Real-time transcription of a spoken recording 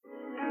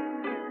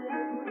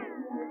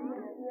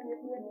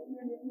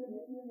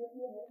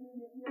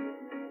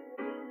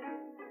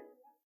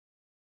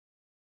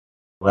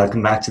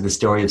Welcome back to the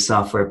Story of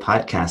Software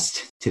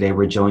podcast. Today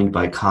we're joined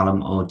by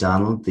Colm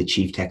O'Donnell, the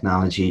Chief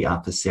Technology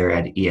Officer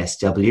at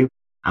ESW,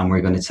 and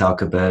we're going to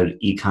talk about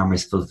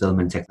e-commerce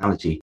fulfillment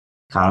technology.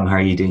 Colm, how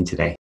are you doing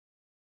today?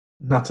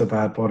 Not so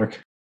bad, Padraig.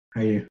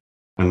 How are you?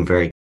 I'm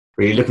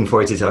really looking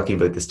forward to talking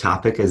about this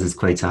topic as it's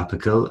quite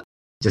topical.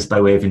 Just by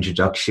way of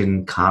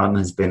introduction, Colm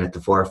has been at the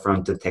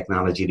forefront of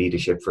technology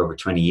leadership for over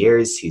 20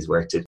 years. He's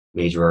worked at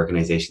major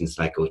organizations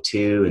like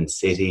O2 and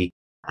Citi,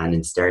 and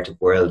in startup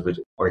world with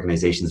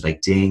organizations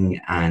like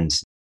Ding. And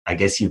I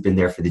guess you've been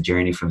there for the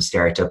journey from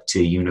startup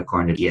to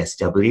unicorn at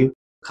ESW.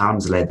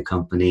 Colm's led the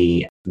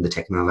company from the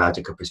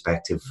technological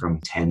perspective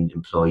from 10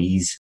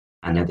 employees,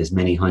 and now there's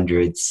many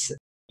hundreds.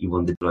 You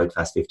won the Deloitte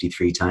Fast 50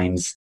 3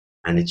 times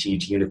and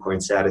achieved unicorn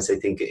status, I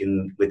think,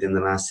 within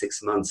the last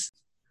 6 months.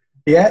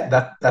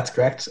 Yeah, that's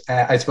correct.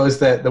 I suppose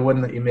the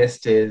one that you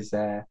missed is,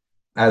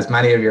 as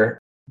many of your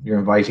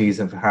invitees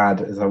have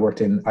had, is I worked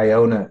in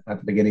Iona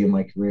at the beginning of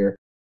my career.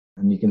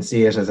 And you can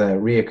see it as a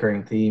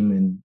reoccurring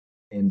theme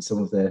in some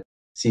of the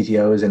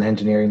CTOs and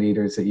engineering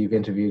leaders that you've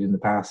interviewed in the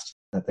past,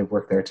 that they've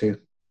worked there too.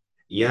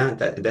 Yeah,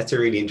 that's a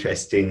really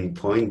interesting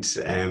point.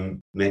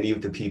 Many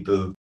of the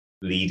people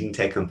leading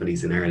tech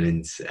companies in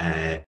Ireland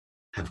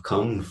have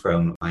come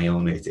from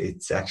Iona.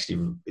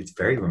 It's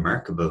very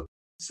remarkable.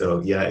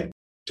 So yeah,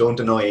 don't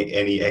annoy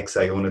any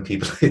ex-Iona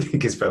people. I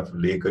think is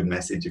probably a good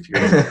message if you're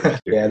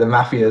Yeah, the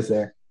mafia is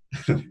there.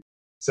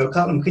 So,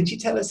 Colm, could you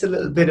tell us a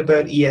little bit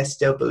about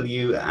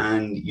ESW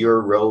and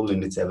your role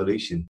in its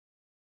evolution?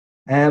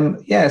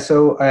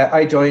 So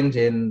I joined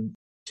in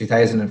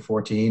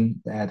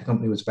 2014. The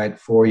company was about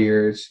 4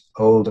 years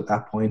old at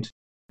that point.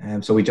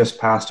 So we just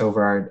passed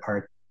over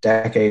our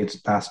decade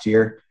last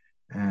year.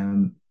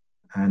 And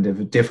it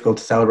was difficult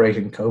to celebrate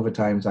in COVID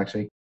times,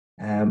 actually.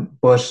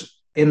 But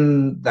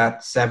in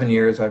that 7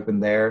 years I've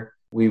been there,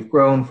 we've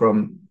grown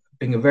from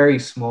being a very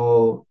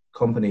small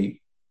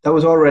company that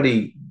was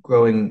already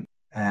growing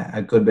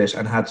a good bit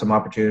and had some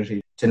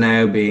opportunity to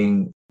now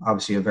being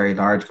obviously a very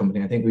large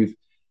company. I think we've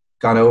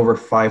gone over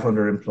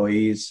 500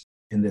 employees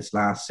in this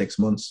last 6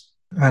 months,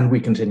 and we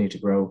continue to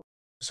grow.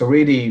 So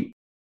really,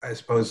 I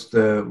suppose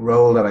the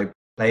role that I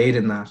played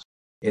in that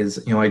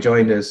is, I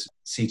joined as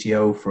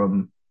CTO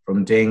from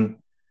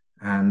Ding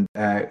and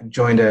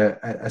joined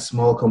a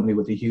small company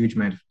with a huge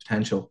amount of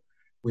potential.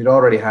 We'd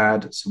already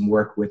had some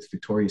work with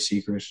Victoria's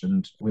Secret,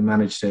 and we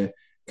managed to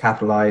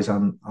capitalize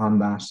on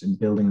that in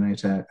building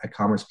out a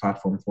commerce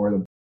platform for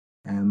them.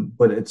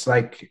 But it's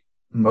like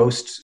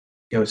most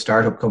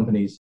startup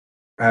companies,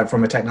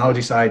 from a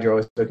technology side, you're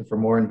always looking for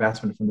more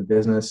investment from the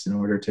business in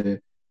order to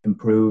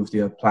improve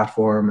the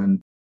platform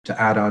and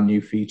to add on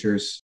new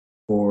features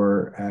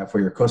for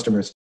your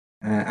customers.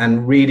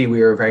 And really,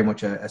 we are very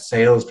much a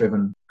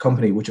sales-driven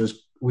company, which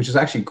is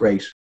actually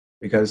great,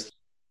 because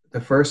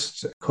the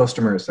first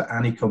customers that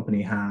any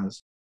company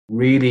has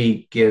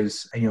really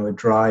gives a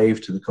drive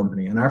to the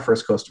company. And our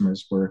first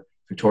customers were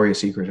Victoria's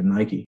Secret and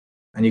Nike.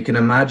 And you can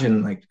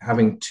imagine like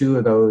having two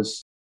of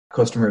those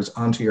customers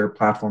onto your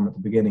platform at the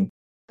beginning.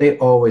 They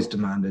always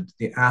demanded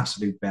the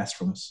absolute best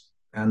from us.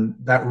 And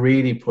that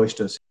really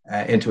pushed us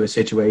into a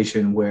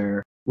situation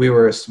where we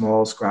were a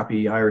small,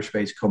 scrappy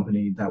Irish-based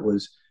company that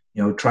was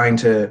trying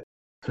to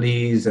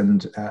please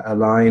and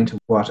align to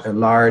what a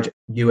large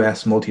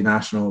US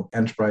multinational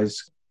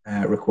enterprise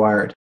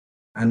required.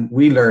 And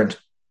we learned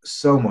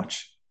so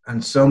much,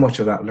 and so much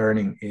of that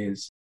learning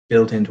is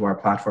built into our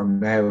platform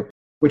now,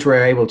 which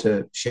we're able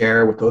to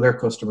share with other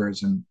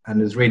customers, and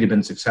has really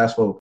been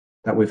successful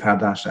that we've had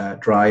that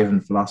drive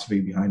and philosophy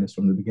behind us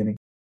from the beginning.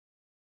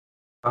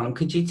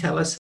 Could you tell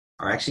us,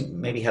 or actually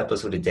maybe help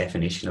us with a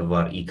definition of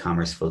what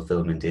e-commerce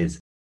fulfillment is?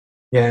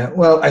 Yeah,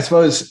 well, I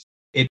suppose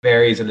it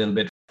varies a little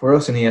bit. For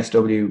us in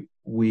ESW,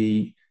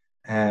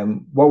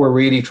 what we're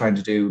really trying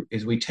to do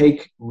is we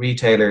take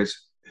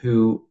retailers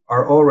who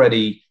are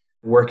already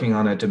working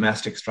on a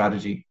domestic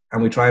strategy,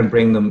 and we try and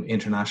bring them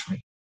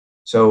internationally.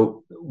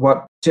 So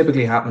what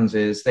typically happens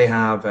is they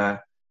have a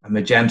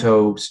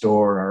Magento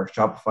store or a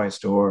Shopify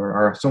store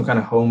or some kind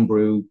of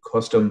homebrew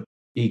custom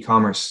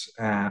e-commerce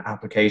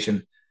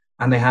application,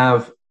 and they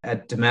have a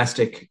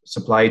domestic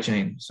supply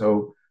chain.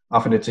 So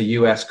often it's a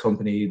US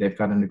company, they've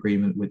got an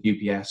agreement with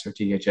UPS or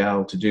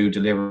DHL to do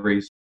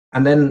deliveries,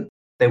 and then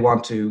they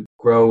want to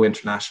grow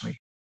internationally.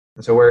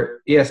 And so where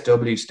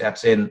ESW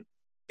steps in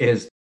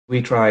is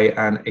we try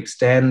and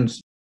extend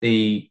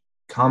the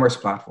commerce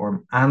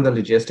platform and the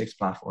logistics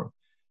platform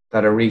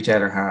that a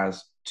retailer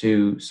has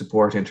to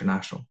support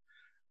international.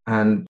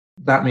 And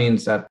that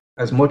means that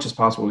as much as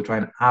possible, we try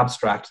and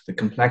abstract the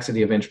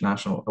complexity of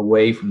international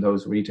away from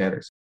those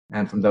retailers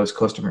and from those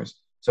customers.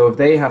 So if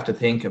they have to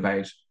think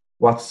about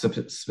what's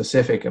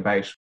specific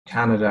about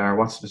Canada or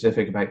what's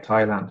specific about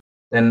Thailand,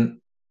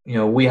 then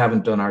we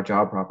haven't done our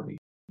job properly.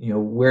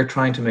 We're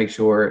trying to make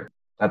sure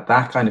that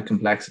kind of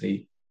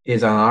complexity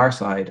is on our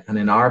side and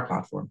in our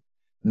platform,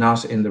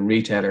 not in the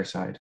retailer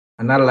side.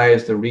 And that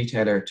allows the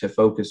retailer to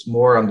focus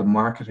more on the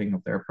marketing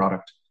of their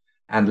product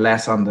and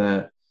less on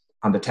the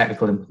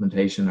technical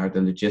implementation or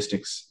the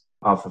logistics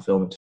of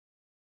fulfillment.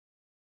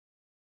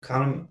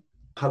 Colm,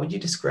 How would you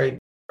describe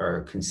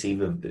or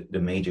conceive of the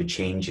major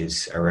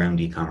changes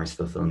around e-commerce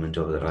fulfillment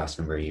over the last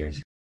number of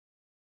years?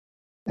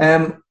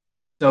 Um,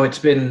 so it's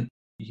been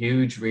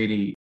huge,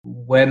 really.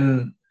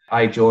 When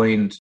I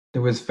joined,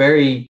 there was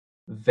very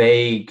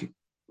vague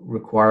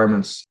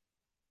requirements.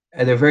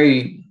 And they're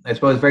very, I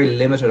suppose, very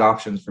limited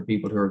options for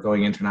people who are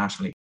going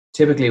internationally.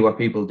 Typically, what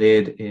people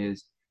did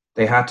is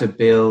they had to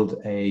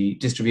build a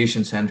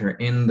distribution center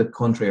in the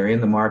country or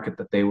in the market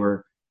that they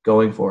were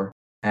going for,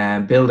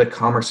 and build a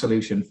commerce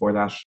solution for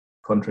that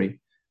country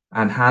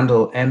and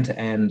handle end to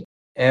end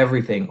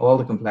everything, all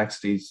the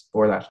complexities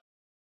for that.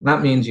 And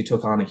that means you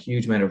took on a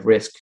huge amount of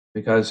risk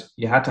because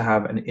you had to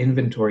have an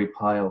inventory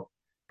pile.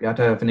 You had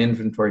to have an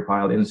inventory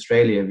pile in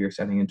Australia if you're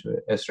sending into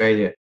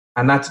Australia.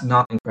 And that's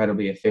not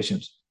incredibly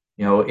efficient.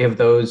 If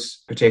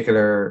those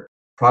particular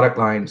product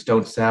lines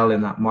don't sell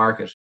in that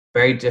market,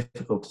 very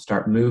difficult to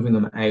start moving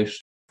them out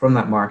from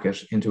that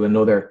market into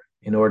another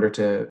in order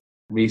to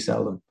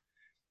resell them.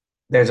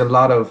 There's a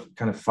lot of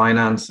kind of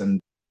finance and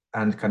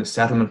kind of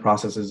settlement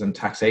processes and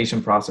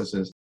taxation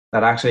processes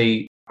that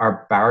actually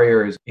are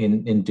barriers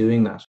in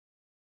doing that.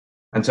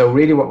 And so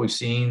really what we've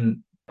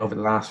seen over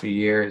the last few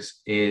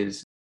years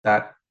is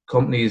that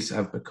companies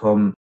have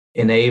become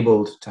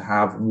enabled to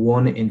have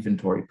one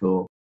inventory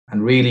pool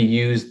and really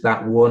use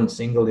that one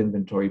single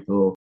inventory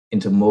pool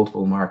into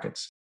multiple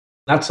markets.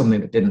 That's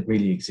something that didn't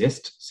really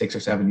exist 6 or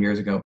 7 years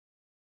ago.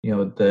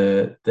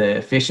 The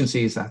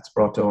efficiencies that's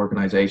brought to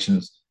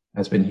organizations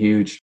has been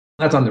huge.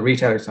 That's on the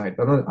retailer side,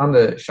 but on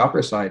the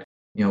shopper side,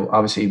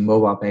 obviously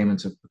mobile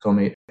payments have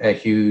become a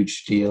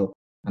huge deal,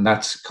 and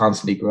that's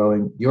constantly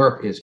growing.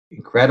 Europe is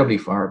incredibly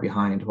far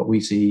behind what we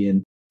see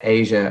in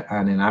Asia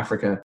and in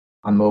Africa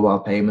on mobile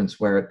payments,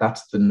 where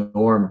that's the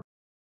norm.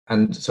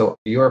 And so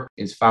Europe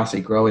is fastly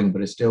growing,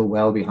 but is still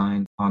well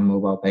behind on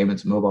mobile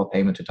payments and mobile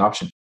payment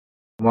adoption.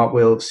 And what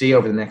we'll see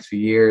over the next few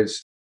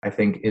years, I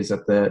think, is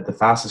that the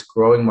fastest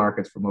growing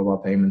markets for mobile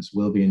payments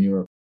will be in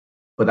Europe.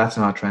 But that's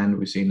not a trend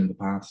we've seen in the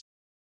past.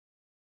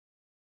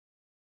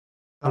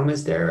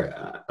 Is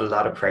there a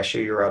lot of pressure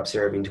you're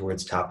observing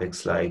towards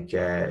topics like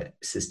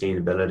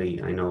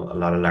sustainability? I know a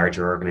lot of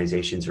larger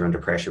organizations are under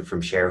pressure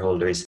from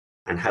shareholders.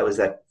 And how is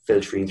that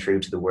filtering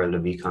through to the world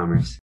of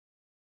e-commerce?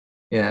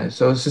 Yeah,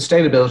 so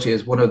sustainability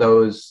is one of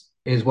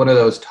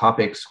those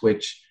topics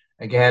which,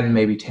 again,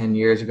 maybe 10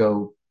 years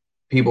ago,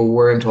 people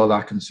weren't all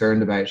that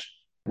concerned about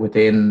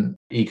within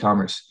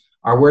e-commerce,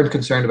 or weren't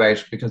concerned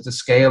about because the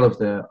scale of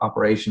the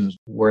operations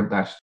weren't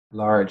that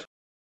large.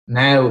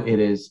 Now it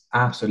is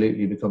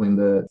absolutely becoming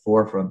the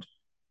forefront.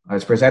 I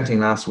was presenting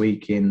last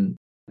week in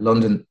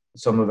London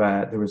some of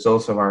the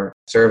results of our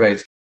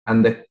surveys,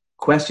 and the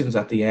questions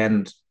at the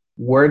end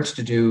weren't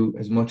to do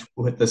as much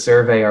with the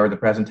survey or the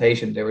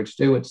presentation. They were to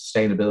do with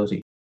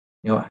sustainability.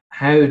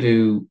 How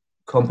do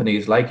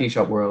companies like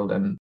eShop World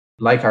and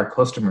like our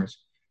customers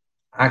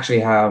actually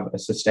have a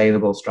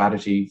sustainable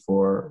strategy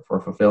for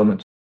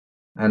fulfillment?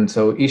 And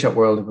so eShop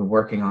World have been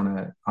working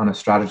on a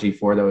strategy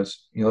for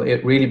those.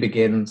 It really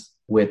begins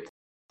with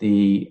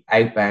the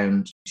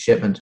outbound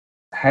shipment.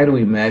 How do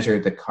we measure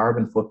the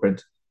carbon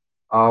footprint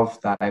of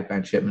that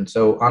outbound shipment?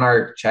 So on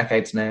our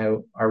checkouts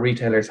now, our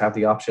retailers have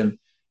the option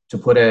to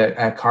put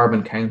a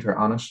carbon counter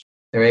on it.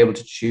 They're able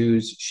to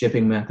choose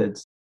shipping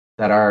methods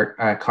that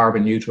are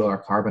carbon neutral or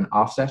carbon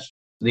offset.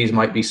 These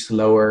might be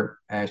slower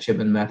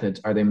shipment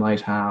methods, or they might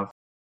have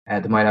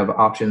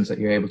options that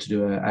you're able to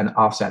do an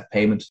offset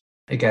payment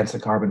against the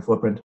carbon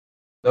footprint.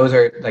 Those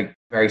are like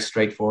very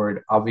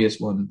straightforward, obvious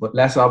one, but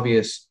less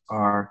obvious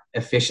are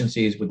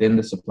efficiencies within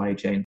the supply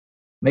chain,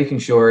 making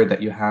sure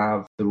that you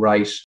have the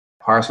right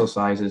parcel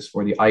sizes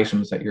for the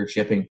items that you're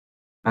shipping.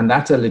 And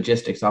that's a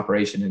logistics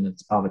operation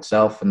of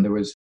itself. And there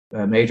was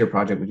a major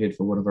project we did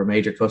for one of our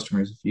major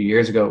customers a few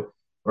years ago,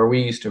 where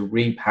we used to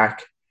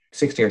repack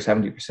 60 or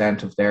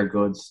 70% of their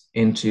goods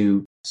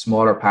into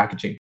smaller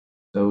packaging.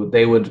 So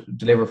they would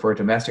deliver for a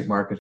domestic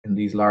market in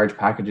these large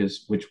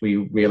packages, which we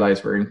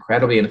realized were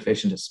incredibly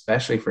inefficient,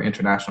 especially for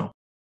international.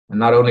 And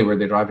not only were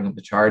they driving up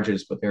the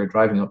charges, but they were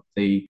driving up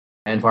the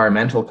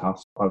environmental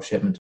cost of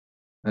shipment.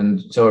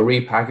 And so a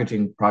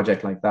repackaging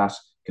project like that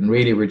can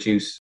really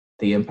reduce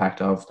the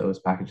impact of those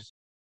packages.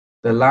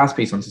 The last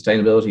piece on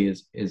sustainability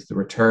is the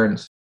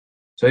returns.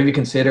 So if you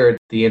consider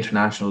the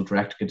international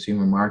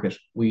direct-to-consumer market,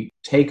 we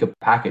take a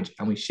package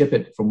and we ship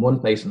it from one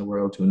place in the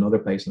world to another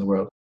place in the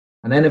world.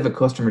 And then if a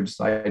customer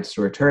decides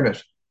to return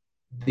it,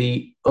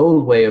 the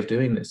old way of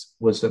doing this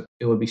was that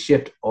it would be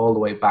shipped all the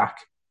way back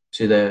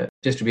to the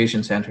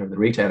distribution center of the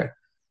retailer.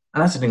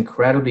 And that's an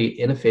incredibly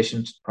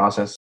inefficient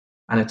process,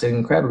 and it's an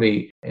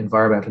incredibly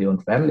environmentally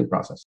unfriendly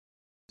process.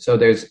 So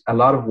there's a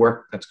lot of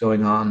work that's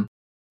going on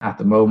at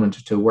the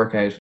moment to work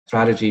out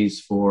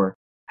strategies for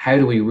how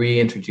do we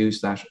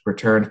reintroduce that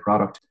returned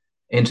product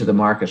into the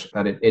market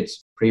that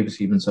it's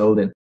previously been sold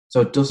in, so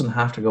it doesn't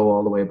have to go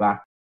all the way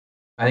back.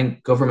 I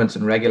think governments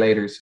and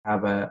regulators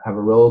have a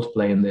role to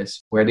play in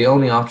this, where the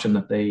only option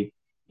that they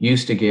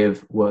used to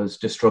give was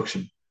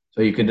destruction.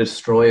 So you could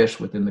destroy it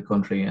within the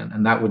country,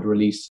 and that would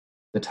release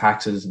the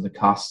taxes and the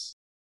costs.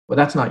 But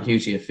that's not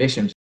hugely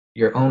efficient.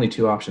 your only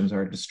two options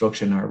are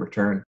destruction or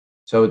return.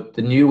 So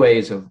the new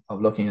ways of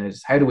looking at it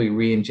is how do we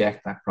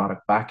re-inject that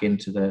product back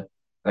into the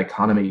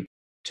economy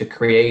to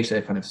create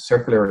a kind of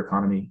circular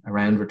economy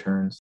around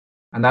returns.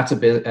 And that's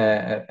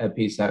a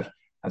piece that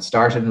has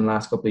started in the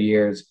last couple of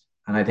years,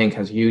 and I think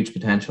has huge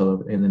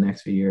potential in the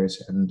next few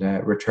years. And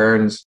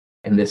returns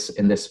in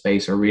this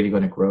space are really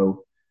going to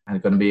grow, and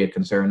it's going to be a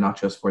concern not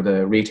just for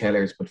the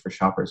retailers but for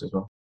shoppers as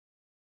well.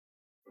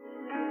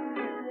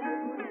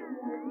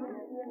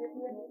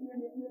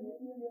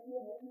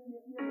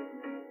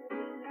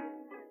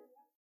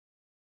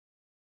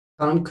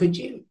 Colin, could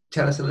you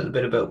tell us a little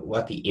bit about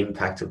what the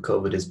impact of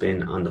COVID has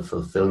been on the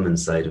fulfillment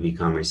side of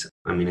e-commerce?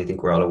 I mean, I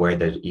think we're all aware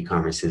that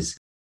e-commerce has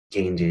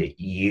gained a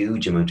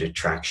huge amount of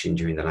traction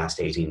during the last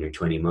 18 or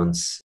 20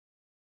 months.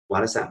 What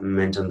has that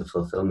meant on the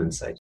fulfillment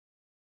side?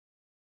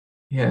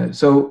 Yeah,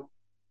 so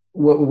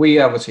what we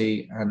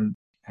obviously, and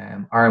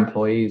our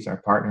employees, our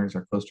partners,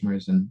 our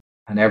customers, and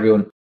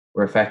everyone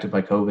were affected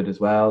by COVID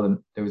as well. And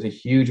there was a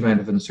huge amount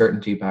of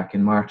uncertainty back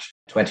in March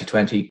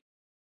 2020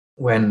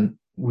 when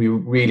we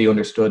really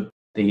understood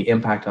the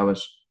impact of it.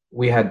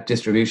 We had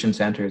distribution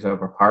centers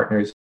of our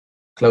partners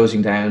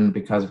closing down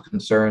because of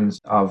concerns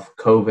of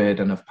COVID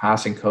and of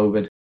passing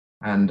COVID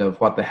and of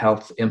what the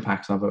health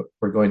impacts of it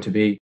were going to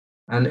be.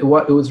 And it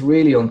was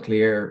really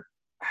unclear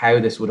how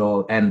this would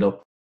all end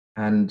up.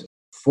 And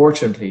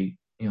fortunately,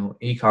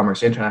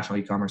 e-commerce, international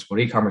e-commerce, but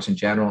e-commerce in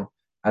general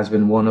has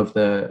been one of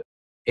the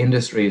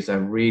industries that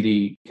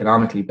really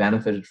economically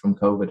benefited from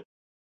COVID.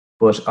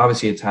 But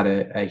obviously it's had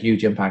a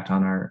huge impact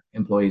on our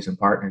employees and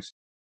partners.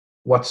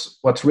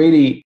 What's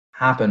really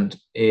happened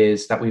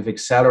is that we've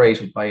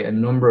accelerated by a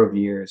number of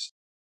years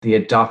the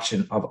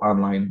adoption of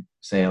online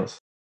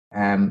sales.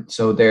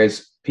 So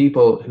there's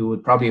people who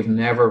would probably have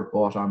never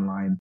bought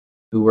online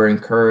who were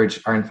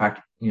encouraged, or in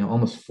fact,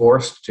 almost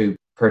forced to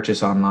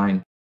purchase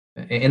online.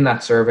 In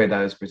that survey that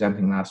I was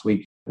presenting last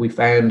week, we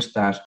found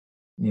that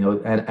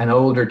an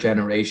older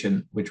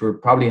generation, which were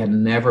probably had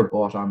never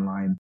bought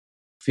online,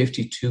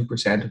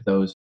 52% of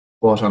those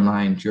bought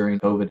online during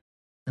COVID.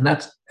 And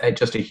that's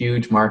just a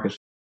huge market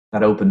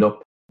that opened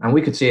up. And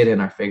we could see it in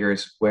our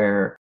figures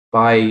where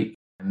by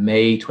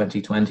May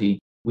 2020,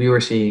 we were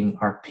seeing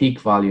our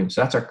peak volume.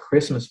 So that's our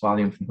Christmas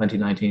volume from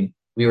 2019.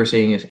 We were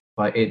seeing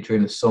it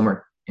during the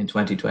summer in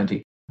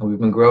 2020. And we've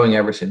been growing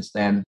ever since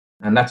then.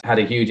 And that's had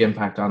a huge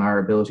impact on our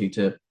ability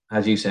to,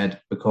 as you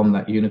said, become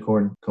that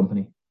unicorn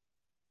company.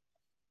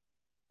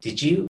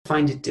 Did you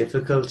find it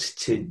difficult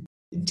to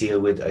deal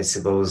with, I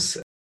suppose,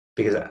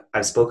 because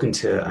I've spoken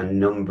to a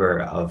number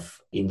of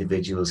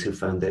individuals who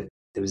found that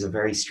there was a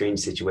very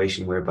strange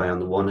situation whereby on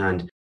the one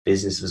hand,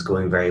 business was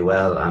going very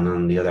well, and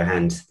on the other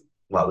hand,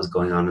 what was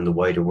going on in the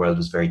wider world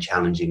was very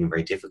challenging and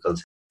very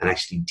difficult. And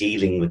actually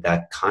dealing with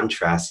that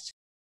contrast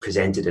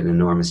presented an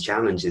enormous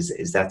challenge.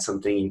 Is that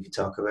something you could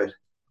talk about?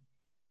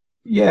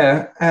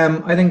 Yeah,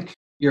 I think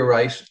you're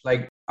right.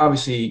 Like,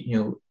 obviously,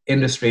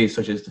 industries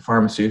such as the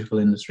pharmaceutical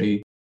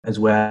industry as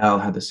well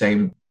had the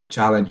same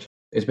challenge.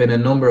 There's been a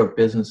number of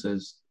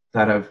businesses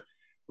that have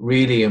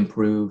really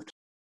improved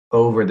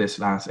over this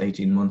last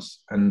 18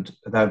 months and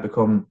that have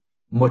become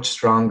much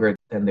stronger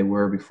than they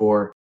were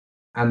before.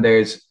 And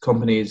there's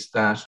companies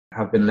that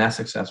have been less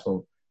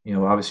successful.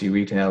 Obviously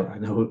retail. I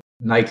know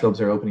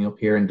nightclubs are opening up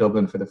here in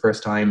Dublin for the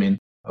first time in,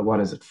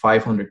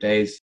 500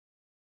 days.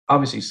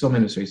 Obviously, some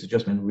industries have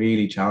just been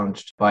really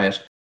challenged by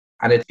it.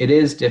 And it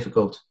is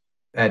difficult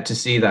to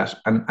see that.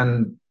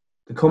 And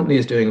the company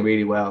is doing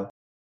really well.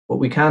 But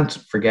we can't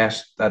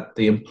forget that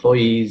the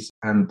employees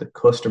and the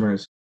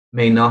customers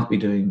may not be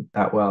doing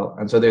that well.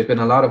 And so there's been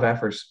a lot of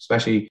efforts,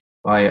 especially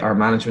by our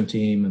management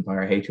team and by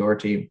our HR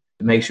team,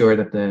 to make sure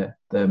that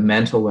the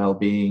mental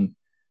well-being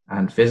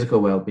and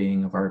physical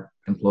well-being of our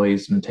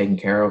employees has been taken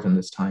care of in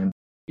this time.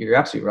 You're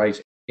absolutely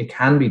right. It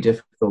can be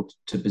difficult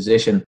to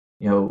position,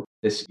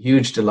 this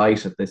huge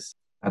delight at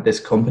this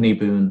company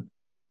boon,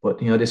 but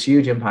this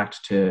huge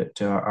impact to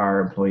our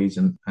employees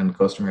and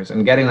customers,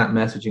 and getting that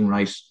messaging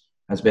right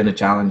has been a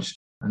challenge,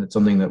 and it's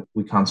something that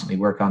we constantly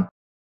work on.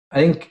 I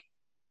think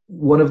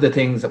one of the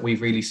things that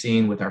we've really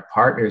seen with our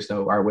partners,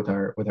 though, or with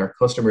our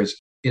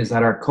customers, is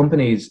that our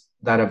companies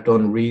that have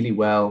done really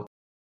well,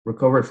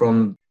 recovered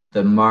from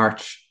the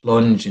March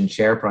plunge in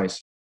share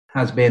price,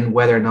 has been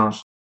whether or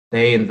not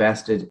they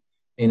invested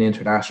in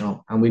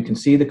international. And we can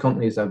see the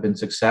companies that have been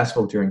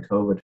successful during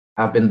COVID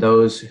have been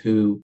those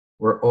who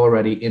were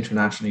already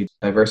internationally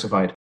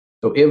diversified.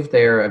 So if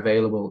they're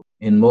available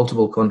in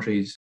multiple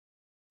countries,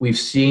 we've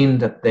seen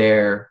that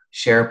their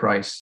share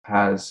price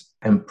has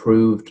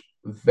improved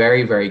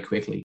very, very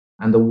quickly.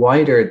 And the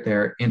wider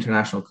their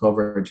international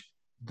coverage,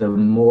 the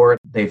more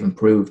they've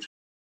improved.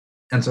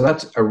 And so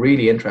that's a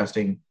really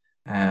interesting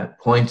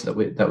point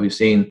that we've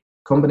seen.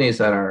 Companies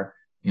that are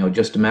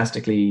just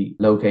domestically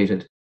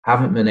located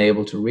haven't been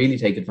able to really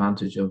take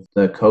advantage of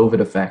the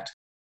COVID effect.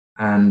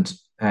 And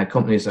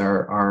companies that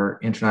are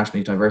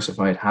internationally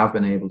diversified have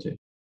been able to,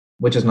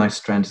 which is a nice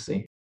trend to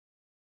see.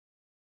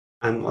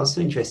 I'm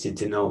also interested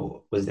to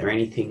know, was there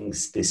anything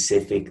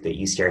specific that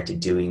you started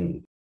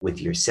doing with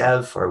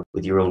yourself or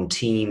with your own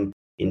team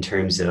in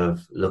terms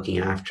of looking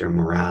after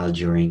morale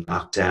during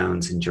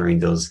lockdowns and during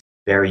those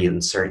very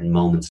uncertain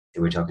moments?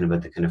 We're talking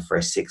about the kind of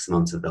first 6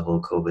 months of the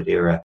whole COVID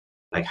era.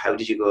 Like, how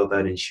did you go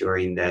about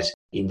ensuring that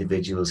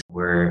individuals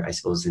were, I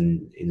suppose,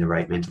 in the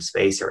right mental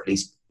space, or at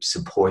least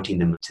supporting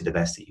them to the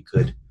best that you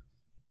could?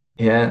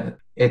 Yeah,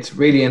 it's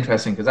really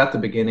interesting because at the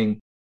beginning,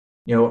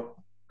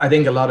 I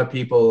think a lot of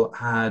people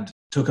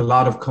took a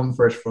lot of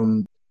comfort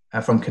from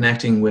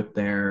connecting with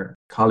their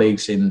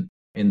colleagues in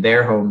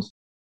their homes,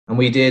 and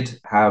we did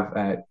have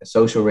a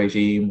social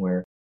regime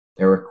where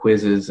there were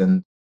quizzes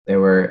and there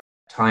were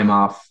time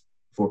off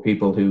for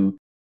people who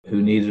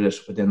needed it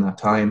within that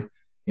time.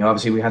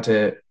 Obviously we had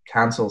to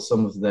cancel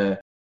some of the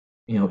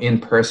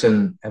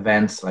in-person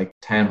events like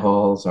town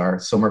halls or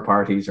summer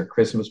parties or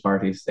Christmas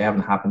parties. They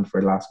haven't happened for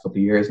the last couple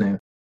of years now.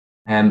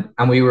 And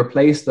we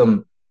replaced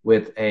them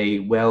with a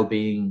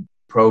well-being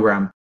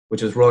program,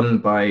 which is run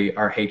by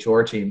our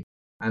HR team.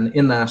 And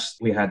in that,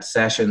 we had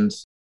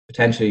sessions,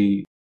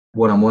 potentially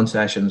one-on-one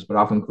sessions, but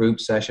often group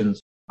sessions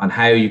on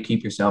how you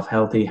keep yourself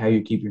healthy, how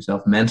you keep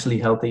yourself mentally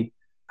healthy.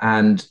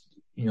 And,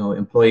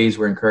 employees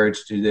were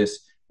encouraged to do this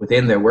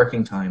within their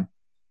working time.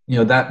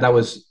 That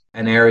was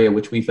an area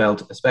which we felt,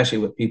 especially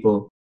with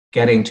people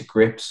getting to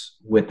grips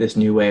with this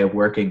new way of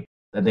working,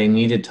 that they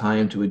needed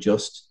time to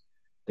adjust.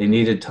 They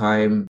needed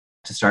time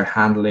to start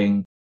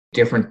handling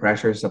different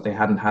pressures that they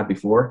hadn't had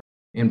before.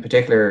 In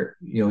particular,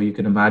 you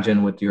can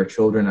imagine with your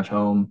children at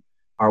home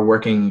are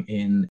working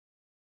in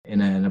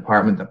an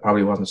apartment that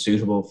probably wasn't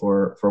suitable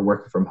for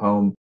working from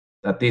home,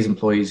 that these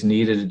employees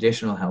needed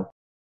additional help.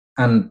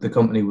 And the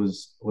company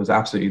was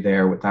absolutely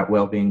there with that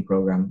well-being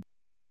program.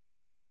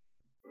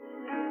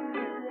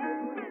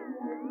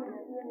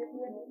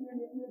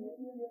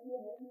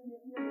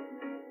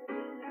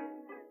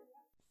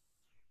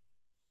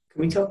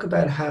 Can we talk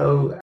about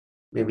how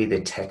maybe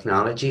the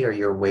technology or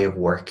your way of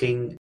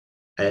working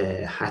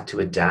had to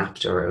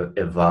adapt or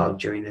evolve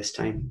during this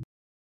time?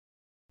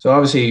 So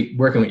obviously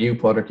working with you,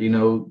 Padraig,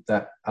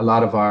 that a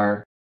lot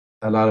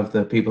of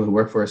the people who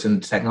work for us in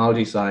the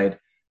technology side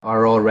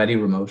are already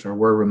remote or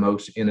were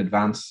remote in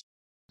advance.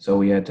 So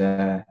we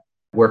had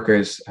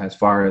workers as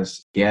far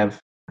as Kiev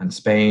and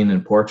Spain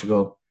and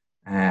Portugal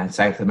and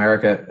South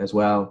America as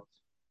well.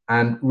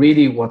 And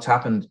really what's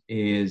happened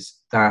is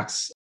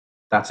that's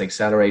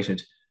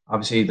accelerated.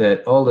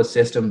 Obviously all the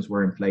systems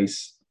were in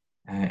place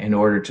in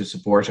order to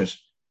support it.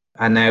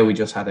 And now we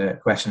just had a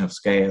question of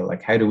scale.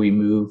 Like, how do we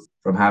move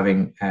from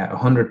having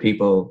 100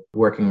 people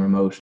working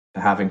remote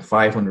to having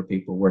 500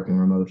 people working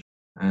remote?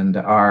 And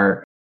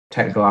our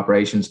technical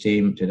operations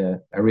team did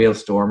a real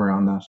stormer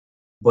on that.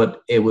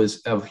 But it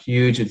was of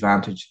huge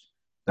advantage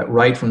that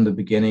right from the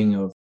beginning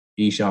of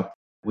eShop,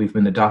 we've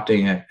been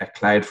adopting a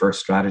cloud-first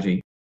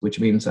strategy, which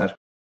means that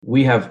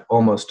we have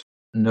almost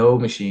no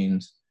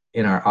machines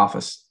in our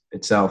office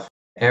itself.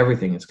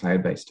 Everything is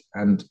cloud-based.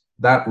 And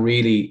that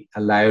really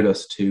allowed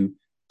us to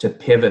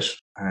pivot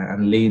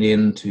and lean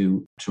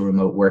into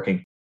remote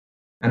working.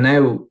 And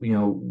now,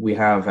 we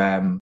have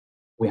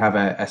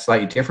a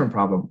slightly different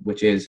problem,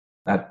 which is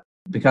that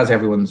because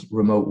everyone's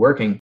remote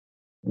working,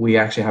 we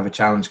actually have a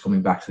challenge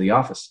coming back to the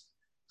office.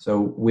 So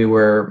we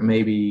were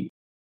maybe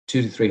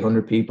 200 to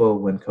 300 people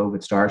when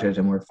COVID started,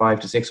 and we're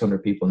 500 to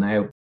 600 people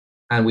now,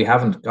 and we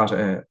haven't got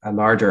a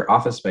larger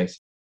office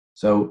space.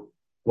 So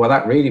what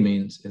that really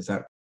means is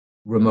that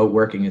remote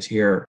working is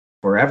here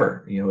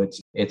forever.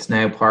 It's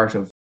now part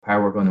of how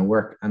we're going to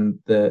work. And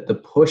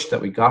the push that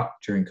we got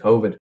during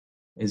COVID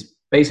is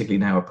basically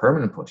now a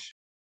permanent push.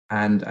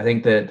 And I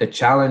think the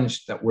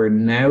challenge that we're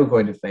now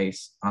going to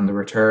face on the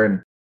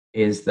return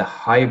is the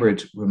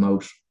hybrid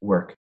remote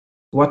work.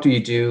 What do you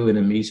do in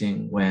a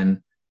meeting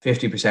when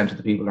 50% of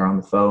the people are on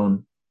the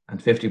phone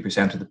and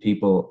 50% of the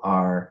people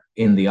are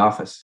in the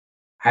office?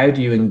 How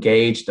do you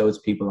engage those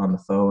people on the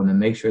phone and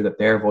make sure that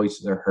their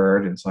voices are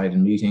heard inside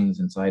meetings,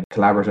 inside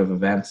collaborative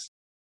events?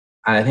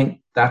 And I think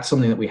that's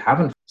something that we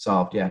haven't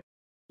solved yet.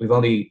 We've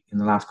only in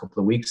the last couple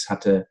of weeks had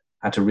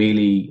to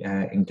really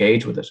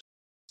engage with it.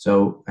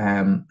 So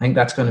I think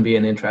that's going to be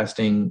an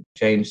interesting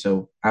change.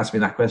 So ask me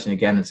that question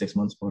again in 6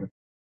 months, Porter.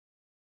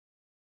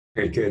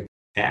 Very good.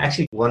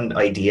 Actually, one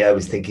idea I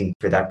was thinking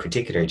for that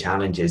particular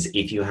challenge is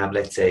if you have,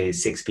 let's say,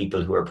 6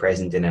 people who are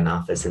present in an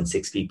office and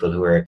 6 people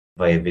who are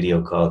via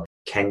video call,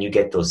 can you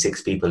get those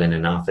 6 people in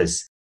an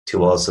office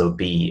to also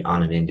be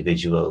on an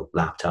individual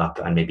laptop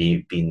and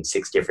maybe be in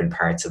 6 different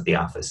parts of the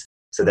office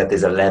so that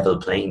there's a level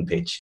playing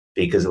pitch?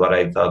 Because what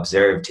I've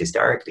observed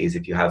historically is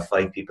if you have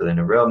 5 people in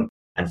a room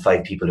and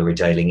 5 people who are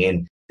dialing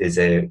in, there's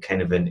a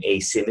kind of an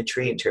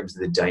asymmetry in terms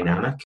of the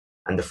dynamic.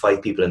 And the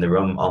 5 people in the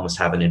room almost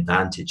have an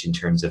advantage in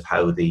terms of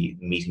how the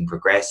meeting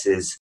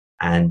progresses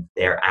and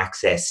their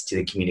access to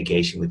the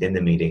communication within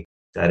the meeting.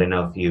 So I don't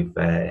know if you've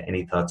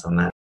any thoughts on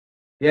that.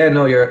 Yeah,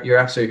 no, you're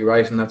absolutely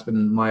right. And that's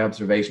been my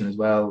observation as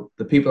well.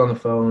 The people on the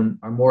phone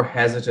are more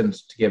hesitant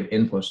to give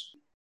input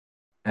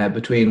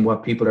between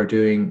what people are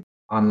doing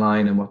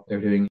online and what they're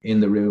doing in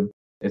the room.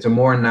 It's a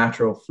more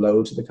natural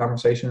flow to the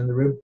conversation in the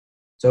room.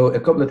 So a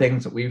couple of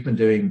things that we've been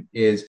doing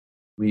is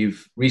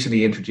we've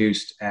recently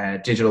introduced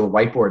digital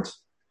whiteboards.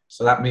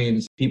 So that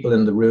means people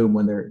in the room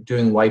when they're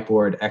doing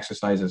whiteboard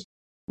exercises,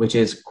 which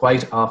is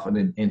quite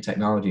often in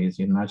technology, as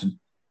you imagine,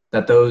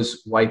 that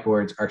those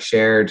whiteboards are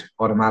shared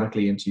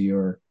automatically into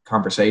your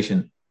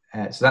conversation.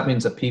 So that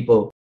means that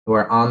people who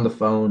are on the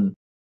phone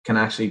can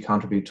actually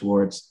contribute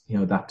towards,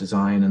 that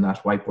design and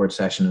that whiteboard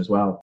session as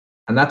well.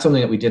 And that's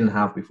something that we didn't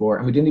have before,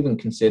 and we didn't even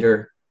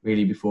consider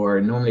really before.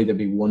 Normally there'd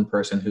be one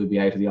person who'd be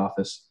out of the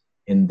office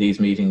in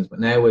these meetings, but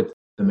now with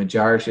the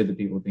majority of the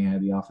people being out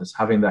of the office,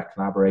 having that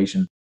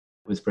collaboration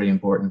was pretty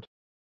important.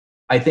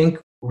 I think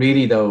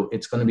really though,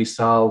 it's going to be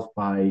solved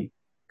by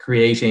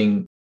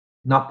creating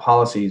not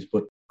policies,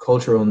 but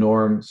cultural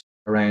norms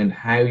around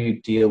how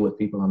you deal with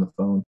people on the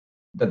phone.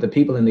 That the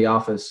people in the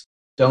office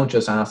don't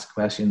just ask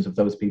questions of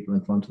those people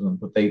in front of them,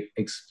 but they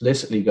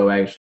explicitly go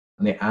out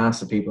and they ask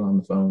the people on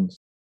the phones,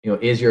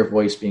 is your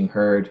voice being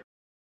heard?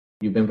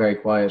 You've been very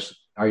quiet.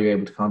 Are you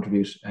able to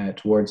contribute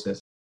towards this?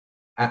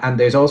 And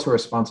there's also a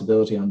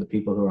responsibility on the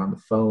people who are on the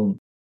phone.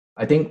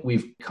 I think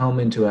we've come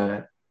into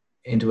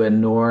a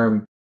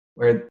norm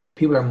where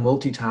people are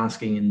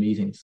multitasking in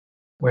meetings,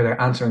 where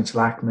they're answering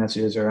Slack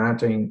messages or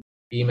answering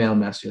email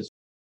messages.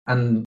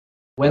 And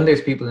when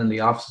there's people in the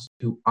office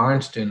who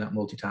aren't doing that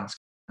multitask,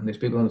 and there's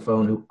people on the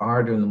phone who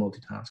are doing the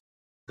multitask,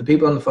 the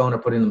people on the phone are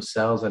putting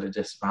themselves at a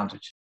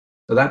disadvantage.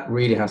 So that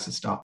really has to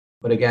stop.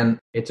 But again,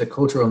 it's a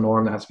cultural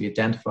norm that has to be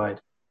identified.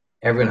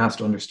 Everyone has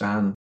to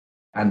understand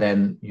and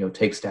then,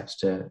 take steps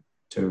to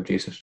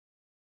reduce it.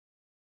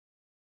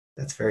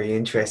 That's very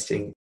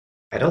interesting.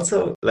 I'd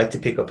also like to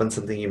pick up on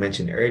something you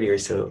mentioned earlier.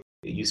 So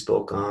you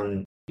spoke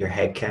on your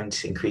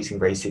headcount increasing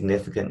very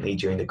significantly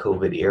during the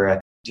COVID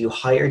era. Do you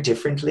hire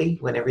differently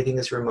when everything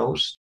is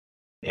remote?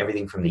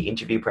 Everything from the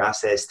interview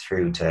process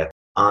through to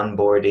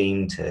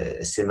onboarding to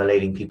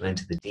assimilating people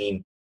into the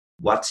team.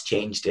 What's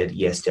changed at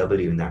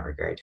ESW in that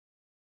regard?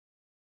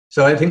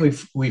 So I think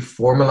we've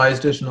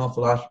formalized it an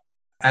awful lot.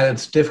 And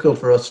it's difficult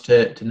for us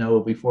to know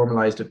if we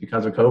formalized it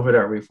because of COVID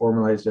or we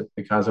formalized it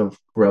because of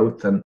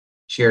growth and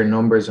sheer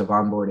numbers of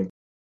onboarding.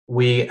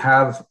 We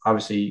have,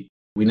 obviously,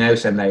 we now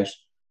send out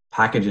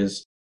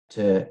packages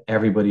to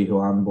everybody who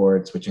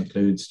onboards, which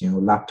includes,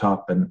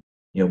 laptop and,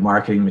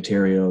 marketing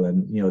material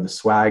and, the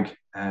swag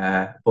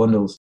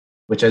bundles,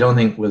 which I don't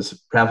think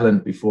was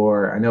prevalent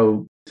before. I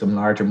know some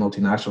larger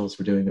multinationals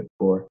were doing it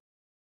before.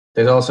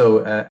 There's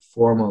also a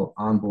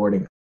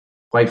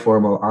quite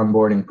formal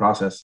onboarding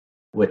process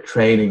with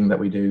training that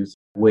we do,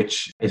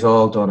 which is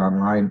all done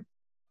online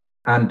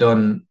and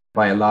done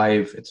by a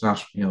live, it's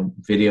not,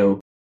 video,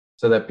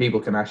 so that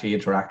people can actually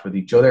interact with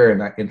each other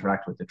and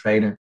interact with the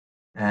trainer.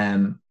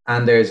 And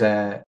there's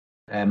a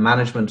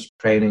management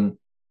training,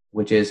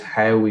 which is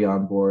how we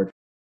onboard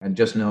and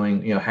just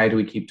knowing, how do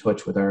we keep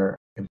touch with our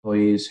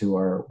employees who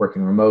are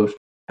working remote,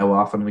 how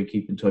often we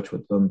keep in touch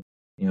with them,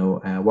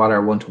 what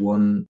our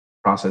one-to-one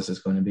process is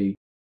going to be.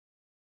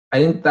 I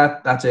think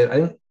that's it.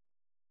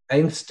 I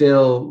think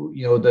still,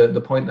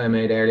 the point that I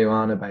made earlier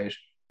on about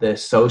the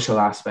social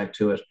aspect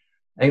to it,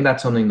 I think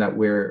that's something that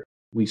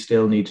we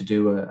still need to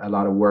do a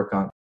lot of work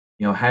on.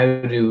 How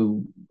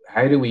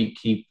do we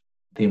keep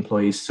the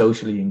employees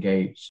socially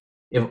engaged?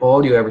 If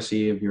all you ever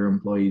see of your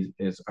employees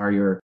are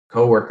your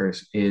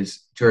coworkers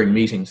is during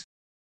meetings,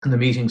 and the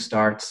meeting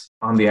starts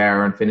on the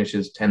hour and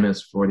finishes 10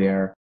 minutes before the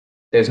hour,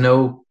 there's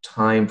no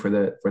time for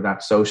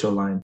that social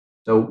line.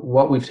 So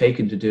what we've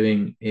taken to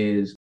doing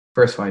is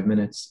first 5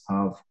 minutes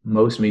of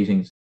most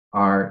meetings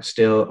are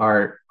still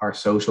our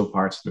social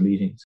parts of the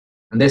meetings.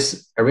 And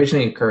this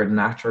originally occurred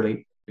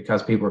naturally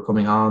because people were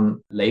coming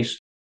on late.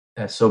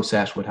 A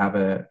subset would have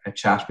a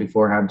chat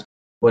beforehand,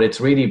 but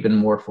it's really been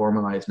more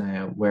formalized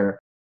now where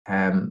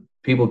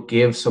people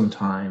give some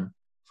time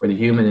for the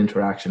human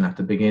interaction at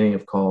the beginning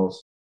of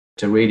calls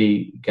to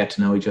really get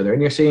to know each other.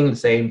 And you're seeing the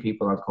same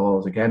people on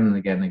calls again and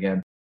again and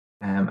again.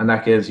 And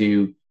that gives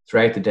you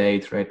throughout the day,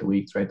 throughout the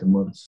week, throughout the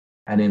months,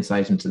 an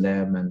insight into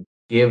them and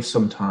give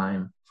some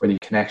time for the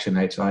connection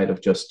outside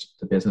of just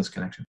the business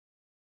connection.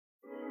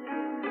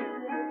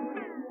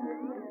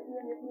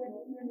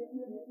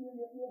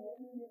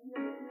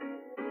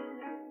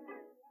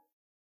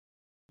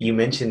 You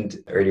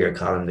mentioned earlier,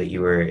 Colin, that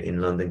you were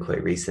in London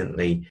quite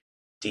recently.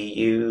 Do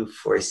you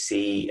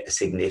foresee a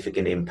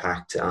significant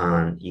impact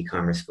on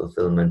e-commerce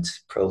fulfillment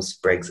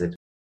post-Brexit?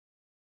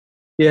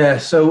 Yeah,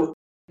 so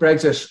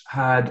Brexit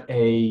had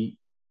a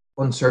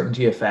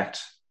uncertainty effect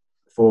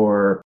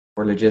for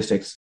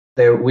logistics.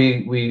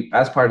 We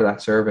as part of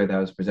that survey that I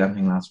was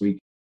presenting last week,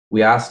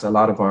 we asked a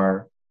lot of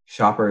our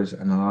shoppers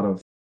and a lot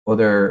of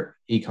other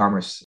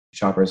e-commerce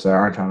shoppers that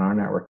aren't on our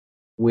network.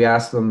 We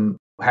asked them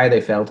how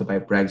they felt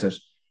about Brexit.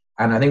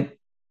 And I think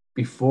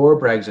before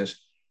Brexit,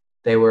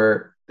 they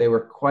were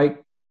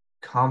quite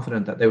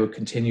confident that they would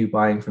continue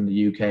buying from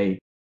the UK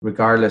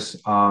regardless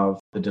of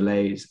the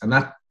delays. And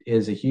that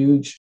is a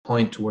huge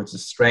point towards the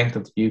strength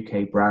of the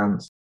UK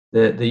brands.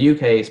 The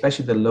UK,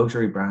 especially the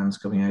luxury brands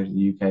coming out of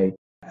the UK,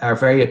 are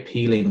very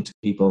appealing to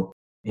people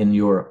in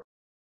Europe.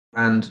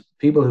 And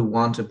people who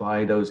want to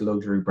buy those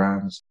luxury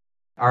brands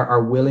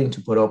are willing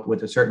to put up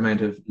with a certain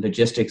amount of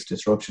logistics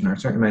disruption or a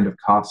certain amount of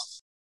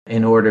costs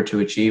in order to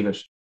achieve it.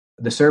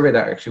 the survey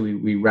that actually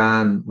we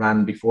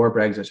ran before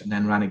Brexit and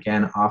then ran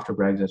again after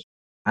Brexit.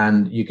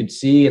 And you could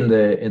see in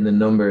the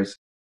numbers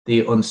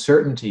the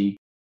uncertainty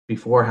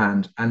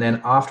beforehand, and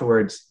then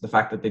afterwards the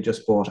fact that they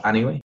just bought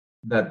anyway,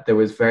 that there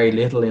was very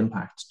little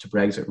impact to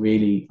Brexit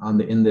really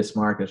in this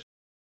market.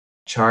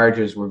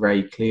 Charges were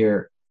very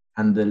clear,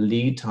 and the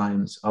lead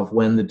times of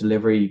when the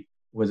delivery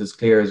was as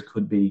clear as it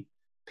could be,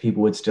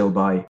 people would still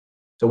buy.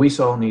 So we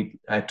saw only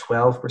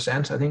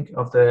 12%, I think,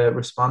 of the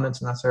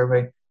respondents in that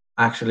survey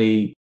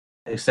actually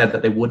said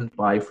that they wouldn't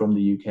buy from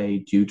the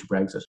UK due to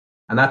Brexit.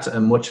 And that's a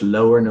much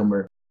lower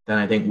number than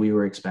I think we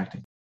were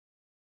expecting.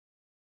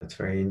 That's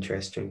very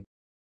interesting.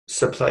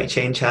 Supply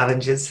chain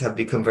challenges have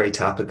become very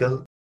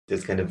topical.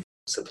 This kind of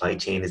supply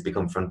chain has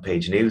become front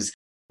page news.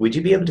 Would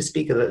you be able to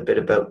speak a little bit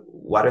about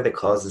what are the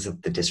causes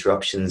of the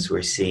disruptions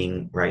we're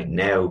seeing right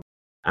now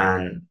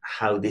and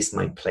how this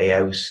might play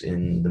out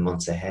in the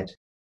months ahead?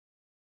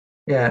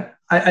 Yeah,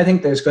 I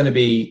think there's going to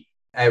be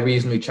a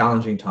reasonably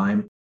challenging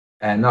time,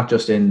 not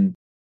just in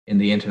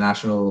the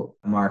international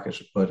market,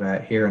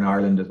 but here in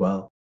Ireland as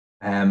well.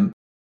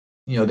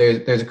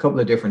 There's a couple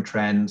of different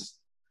trends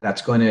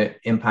that's going to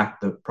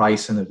impact the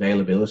price and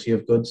availability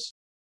of goods.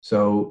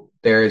 So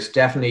there's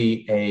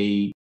definitely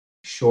a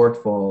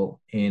shortfall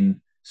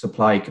in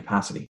supply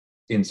capacity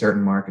in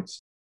certain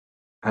markets.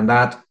 And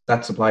that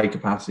supply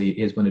capacity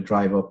is going to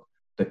drive up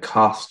the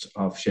cost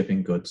of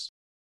shipping goods.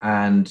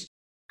 And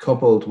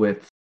coupled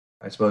with,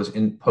 I suppose,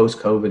 in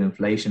post-COVID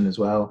inflation as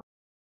well,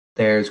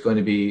 there's going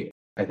to be,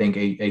 I think,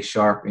 a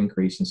sharp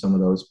increase in some of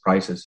those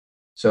prices.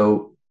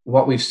 So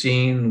what we've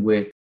seen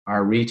with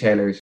our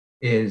retailers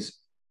is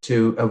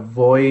to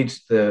avoid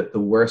the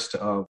worst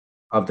of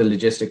the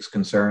logistics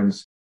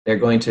concerns, they're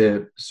going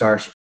to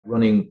start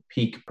running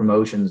peak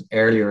promotions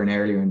earlier and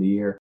earlier in the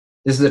year.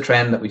 This is a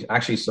trend that we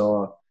actually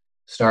saw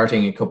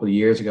starting a couple of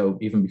years ago,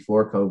 even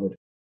before COVID,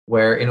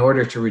 where in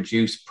order to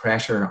reduce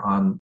pressure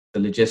on the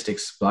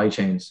logistics supply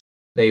chains,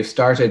 they've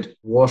started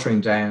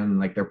watering down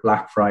like their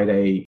Black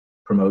Friday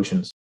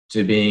promotions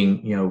to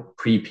being,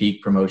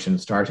 pre-peak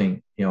promotions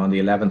starting, on the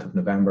 11th of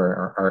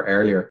November or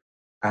earlier.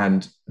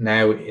 And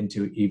now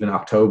into even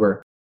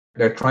October,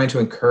 they're trying to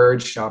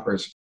encourage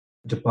shoppers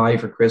to buy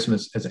for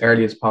Christmas as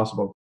early as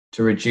possible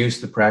to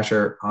reduce the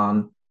pressure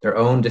on their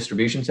own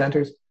distribution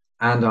centers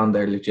and on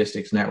their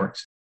logistics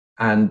networks.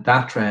 And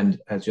that trend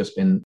has just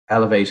been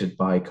elevated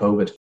by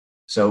COVID.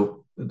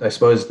 So I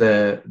suppose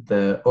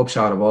the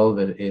upshot of all of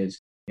it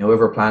is, if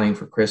we're planning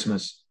for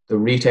Christmas, the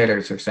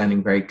retailers are sending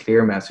a very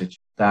clear message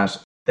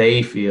that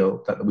they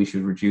feel that we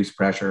should reduce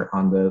pressure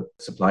on the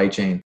supply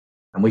chain.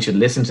 And we should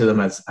listen to them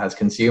as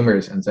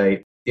consumers and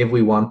say, if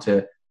we want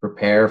to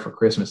prepare for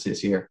Christmas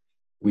this year,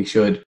 we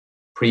should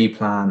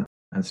pre-plan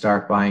and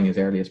start buying as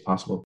early as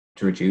possible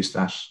to reduce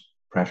that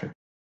pressure.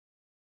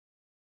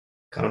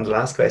 Colin, the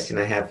last question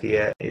I have for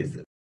you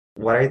is,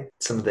 what are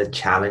some of the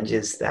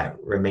challenges that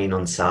remain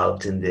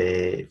unsolved in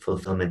the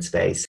fulfillment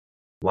space?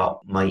 What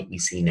might we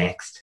see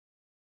next?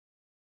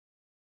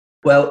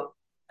 Well,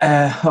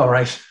 all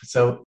right.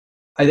 So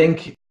I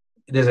think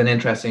it is an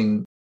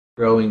interesting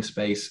growing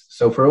space.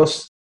 So for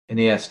us in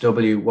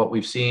ESW, what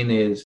we've seen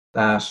is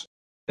that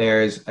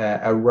there's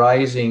a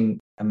rising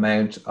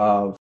amount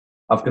of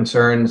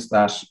concerns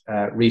that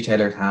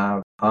retailers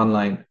have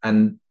online.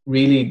 And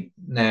really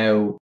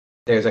now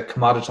there's a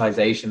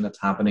commoditization that's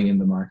happening in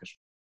the market.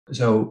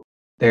 So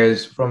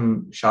there's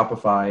from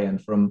Shopify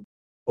and from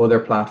other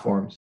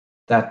platforms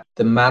that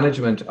the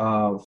management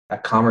of a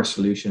commerce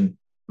solution,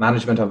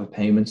 management of a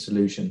payment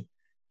solution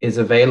is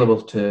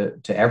available to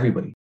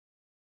everybody.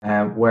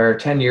 Where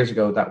 10 years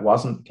ago, that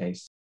wasn't the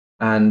case.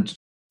 And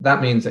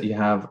that means that you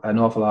have an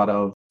awful lot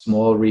of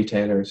small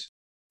retailers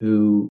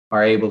who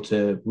are able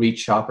to reach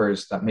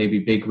shoppers that maybe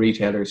big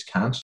retailers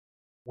can't.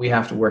 We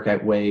have to work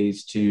out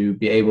ways to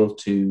be able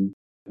to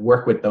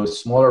work with those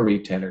smaller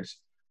retailers.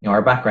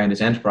 Our background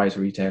is enterprise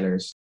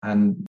retailers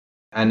and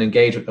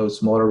engage with those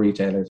smaller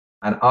retailers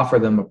and offer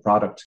them a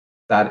product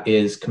that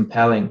is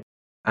compelling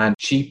and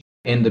cheap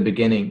in the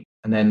beginning,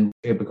 and then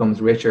it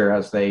becomes richer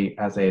as they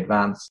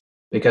advance.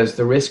 Because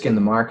the risk in the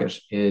market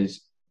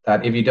is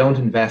that if you don't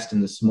invest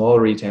in the small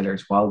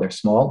retailers while they're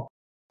small,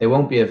 they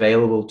won't be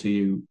available to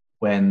you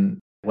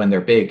when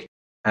they're big,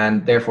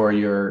 and therefore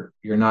you're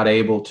not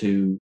able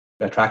to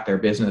attract their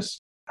business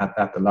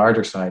at the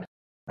larger side.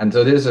 And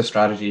so this is a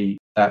strategy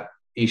that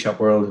eShop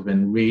World has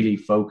been really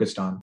focused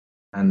on.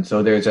 And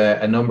so there's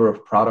a number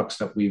of products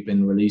that we've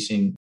been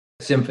releasing.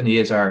 Symphony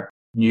is our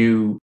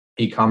new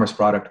e-commerce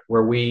product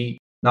where we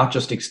not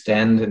just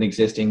extend an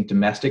existing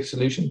domestic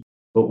solution,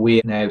 but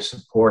we now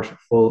support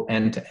full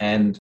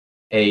end-to-end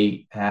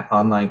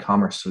online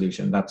commerce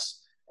solution.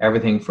 That's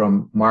everything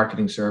from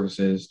marketing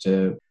services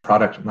to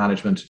product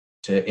management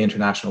to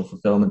international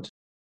fulfillment.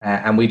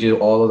 And we do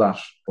all of that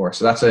for.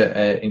 So that's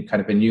a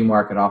kind of a new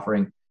market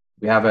offering.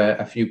 We have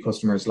a few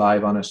customers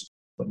live on it,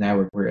 but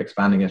now we're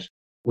expanding it.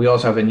 We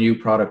also have a new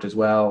product as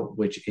well,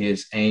 which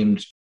is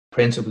aimed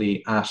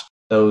principally at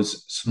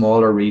those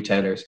smaller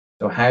retailers.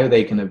 So how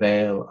they can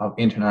avail of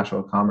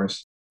international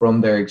commerce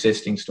from their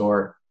existing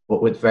store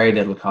but with very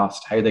little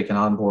cost, how they can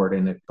onboard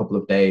in a couple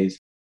of days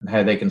and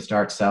how they can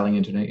start selling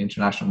into the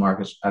international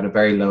markets at a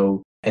very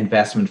low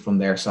investment from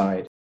their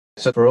side.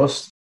 So for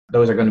us,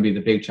 those are going to be the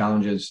big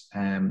challenges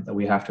that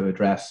we have to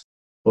address.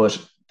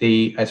 But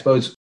I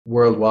suppose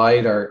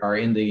worldwide or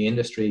in the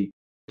industry,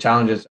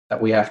 challenges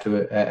that we have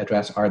to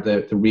address are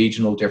the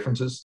regional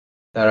differences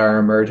that are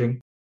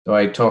emerging. So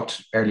I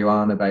talked earlier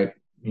on about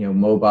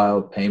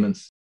mobile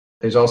payments.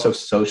 There's also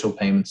social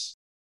payments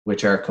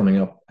which are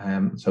coming up.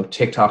 So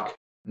TikTok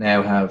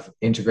now have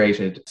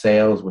integrated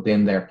sales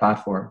within their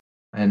platform,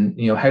 and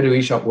how do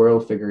eShop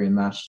World figure in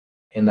that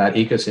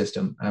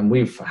ecosystem? And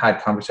we've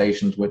had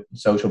conversations with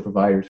social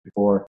providers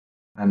before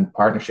and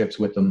partnerships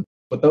with them,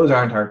 but those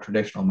aren't our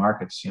traditional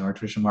markets. Our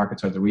traditional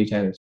markets are the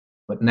retailers.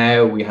 But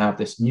now we have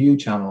this new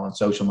channel on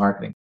social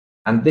marketing,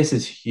 and this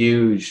is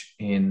huge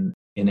in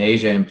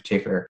Asia in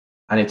particular,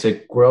 and it's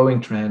a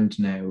growing trend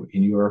now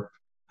in Europe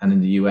and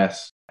in the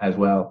US as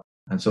well,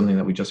 and something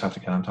that we just have to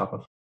get on top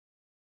of.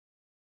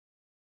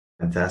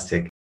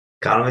 Fantastic.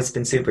 Colm, it's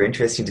been super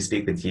interesting to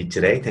speak with you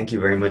today. Thank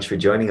you very much for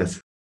joining us.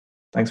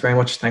 Thanks very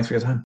much. Thanks for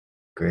your time.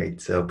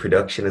 Great. So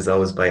production is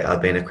always by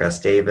Albena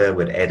Krasteva,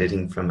 with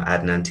editing from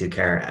Adnan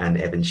Tukar and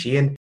Evan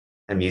Sheehan,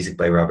 and music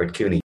by Robert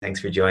Cooney. Thanks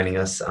for joining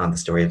us on the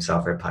Story of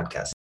Software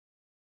podcast.